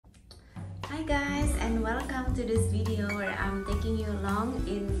Hi guys, and welcome to this video where I'm taking you along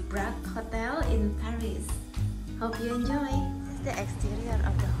in Brach Hotel in Paris. Hope you enjoy. This is the exterior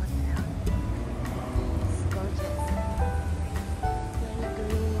of the hotel. It's gorgeous. Very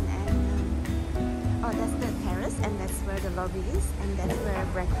green and oh, that's the terrace and that's where the lobby is and that's where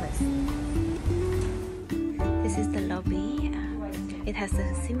breakfast. This is the lobby. It has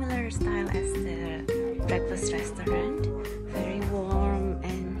a similar style as the breakfast restaurant. Very warm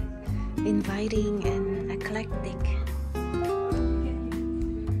and inviting and eclectic.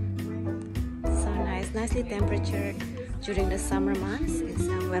 So nice, nicely temperatured during the summer months. It's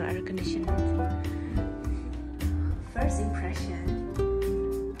well air conditioned. First impression,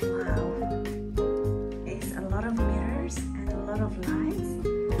 wow, it's a lot of mirrors and a lot of lights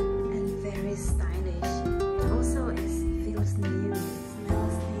and very stylish. It also feels new,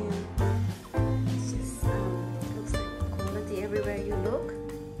 smells new. It just looks like quality everywhere you look.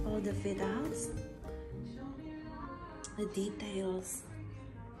 The fit outs, the details.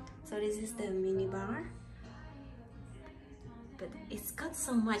 So this is the mini bar, but it's got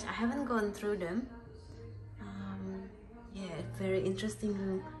so much. I haven't gone through them. Yeah, very interesting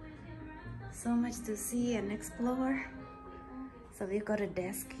room. So much to see and explore. So we've got a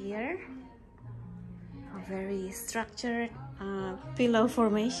desk here, a very structured pillow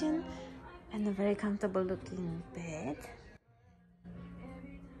formation, and a very comfortable looking bed.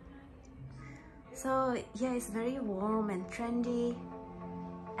 So yeah, it's very warm and trendy,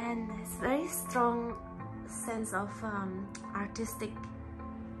 and it's very strong sense of artistic.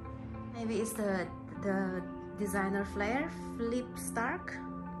 Maybe it's the designer flair, Philip Stark.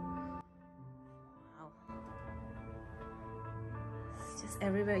 Wow, it's just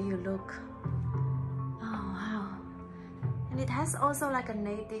everywhere you look. Oh wow, and it has also like a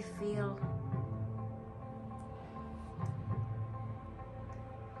native feel.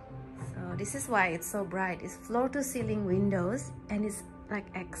 This is why it's so bright. It's floor to ceiling windows and it's like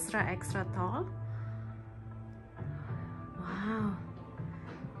extra tall. Wow.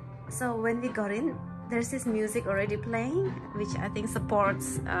 So when we got in, there's this music already playing, which I think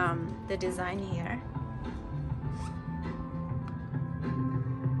supports the design here.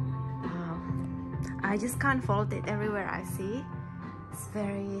 Wow. I just can't fault it everywhere I see. It's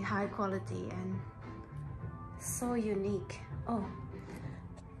very high quality and so unique. Oh.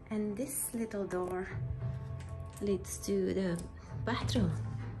 And this little door leads to the bathroom.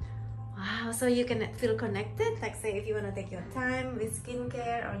 Wow, so you can feel connected. Like say if you want to take your time with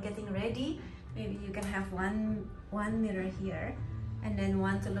skincare or getting ready, maybe you can have one mirror here and then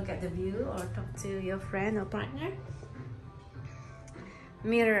one to look at the view or talk to your friend or partner.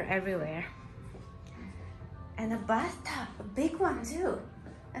 Mirror everywhere. And a bathtub, a big one too.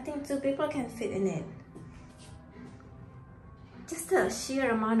 I think 2 people can fit in it. Just the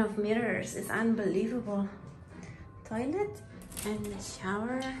sheer amount of mirrors is unbelievable. Toilet and the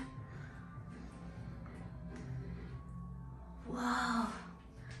shower. Wow.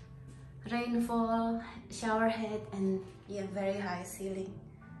 Rainfall, shower head, and yeah, very high ceiling.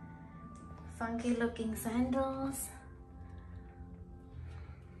 Funky looking sandals.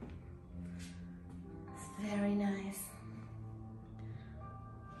 It's very nice.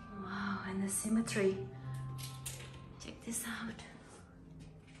 Wow, and the symmetry. Check this out.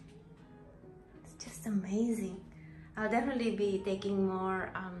 It's just amazing. I'll definitely be taking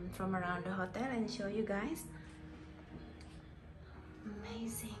more from around the hotel and show you guys.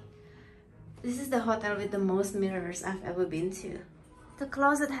 Amazing. This is the hotel with the most mirrors I've ever been to. The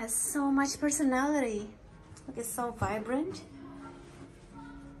closet has so much personality. Look, it's so vibrant.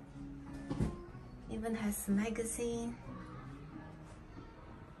 Even has a magazine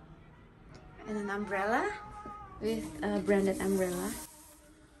and an umbrella. With a branded umbrella.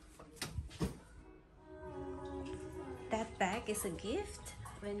 That bag is a gift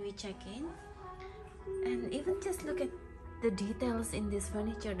when we check in. And even just look at the details in this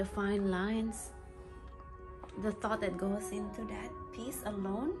furniture, the fine lines, the thought that goes into that piece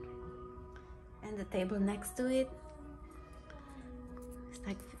alone, and the table next to it. It's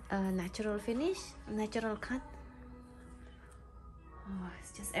like a natural finish, a natural cut. Oh,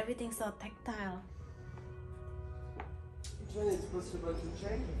 it's just everything so tactile.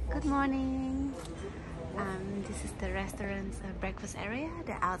 Good morning. This is the restaurant's breakfast area,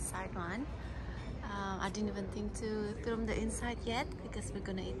 the outside one. I didn't even think to film the inside yet because we're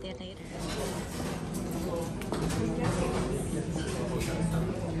gonna eat there later.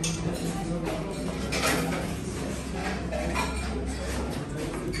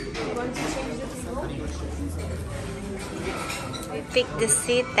 We picked the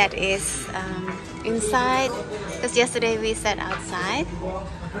seat that is inside Because yesterday we sat outside.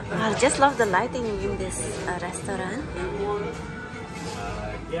 I just love the lighting in this restaurant.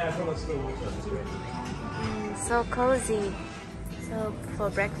 So cozy. So for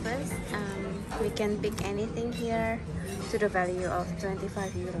breakfast, we can pick anything here to the value of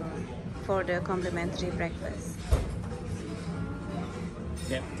 25 euro for the complimentary breakfast.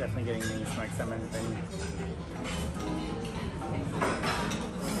 Yep, definitely getting the smoked salmon thing.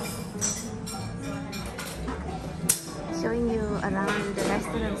 Showing you around the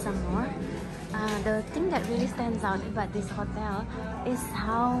restaurant some more. The thing that really stands out about this hotel is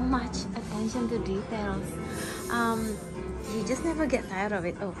how much attention to details. You just never get tired of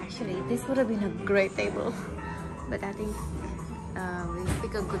it. Oh, actually, this would have been a great table, but I think we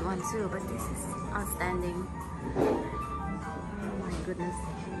pick a good one too. But this is outstanding. Oh my goodness.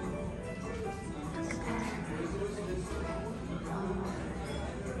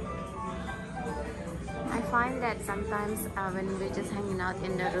 I find that sometimes when we're just hanging out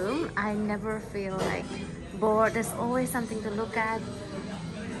in the room, I never feel like bored. There's always something to look at,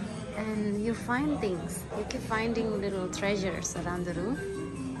 and you find things. You keep finding little treasures around the room.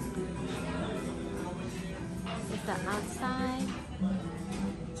 This is the outside.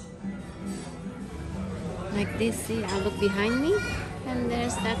 Like this, see, I look behind me and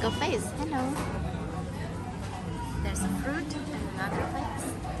there's like a face. Hello. There's a fruit and another face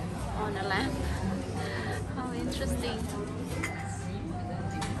on a lamp. How interesting.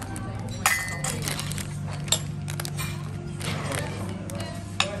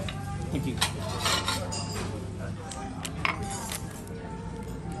 Thank you.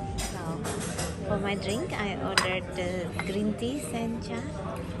 So, for my drink, I ordered the green tea, sencha,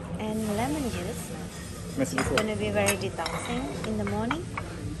 and lemon juice. It's going to be very detoxing in the morning.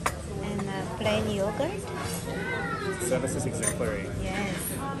 And plain yogurt. Service is exemplary. Yes.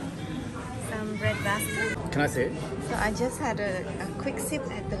 Some bread basket. Can I see it? So I just had a quick sip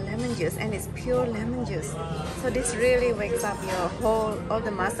at the lemon juice, and it's pure lemon juice. So this really wakes up your all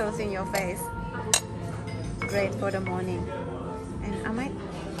the muscles in your face. Great for the morning. And I might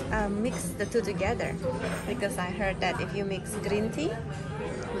mix the two together, because I heard that if you mix green tea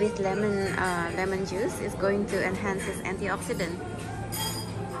with lemon juice, it's going to enhance its antioxidant.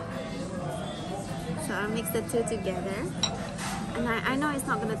 So I'll mix the two together. And I know it's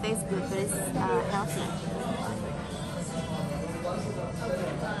not going to taste good, but it's healthy.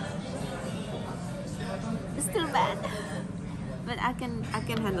 It's still bad, but I can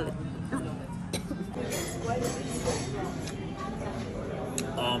handle it.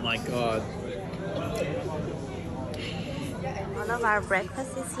 Oh my god. All of our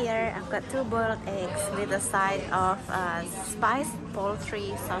breakfast is here. I've got 2 boiled eggs with a side of spiced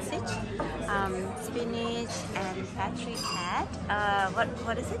poultry sausage, spinach, and patrick hat.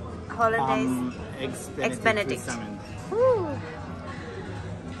 What is it? Hollandaise Eggs Benedict. Ooh.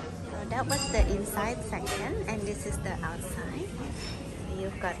 So that was the inside section, and this is the outside.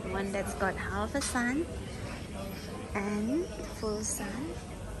 You've got one that's got half a sun and full sun.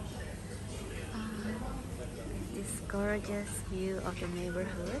 This gorgeous view of the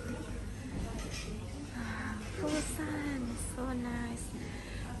neighborhood. Full sun, so nice.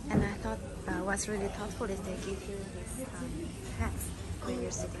 And I thought what's really thoughtful is they give you these hats when you're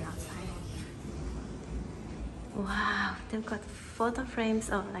sitting outside. Wow, they've got photo frames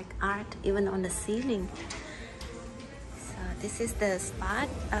of like art even on the ceiling. So this is the spa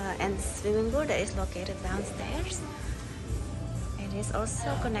and swimming pool that is located downstairs. It is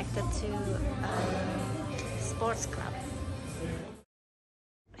also connected to sports club.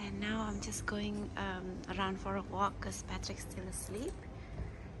 And now I'm just going around for a walk because Patrick's still asleep,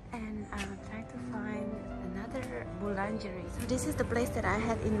 and I'm trying to find another boulangerie. So this is the place that I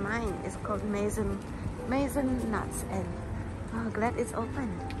had in mind. It's called Maison Nuts, and glad it's open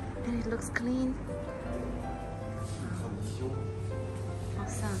and it looks clean.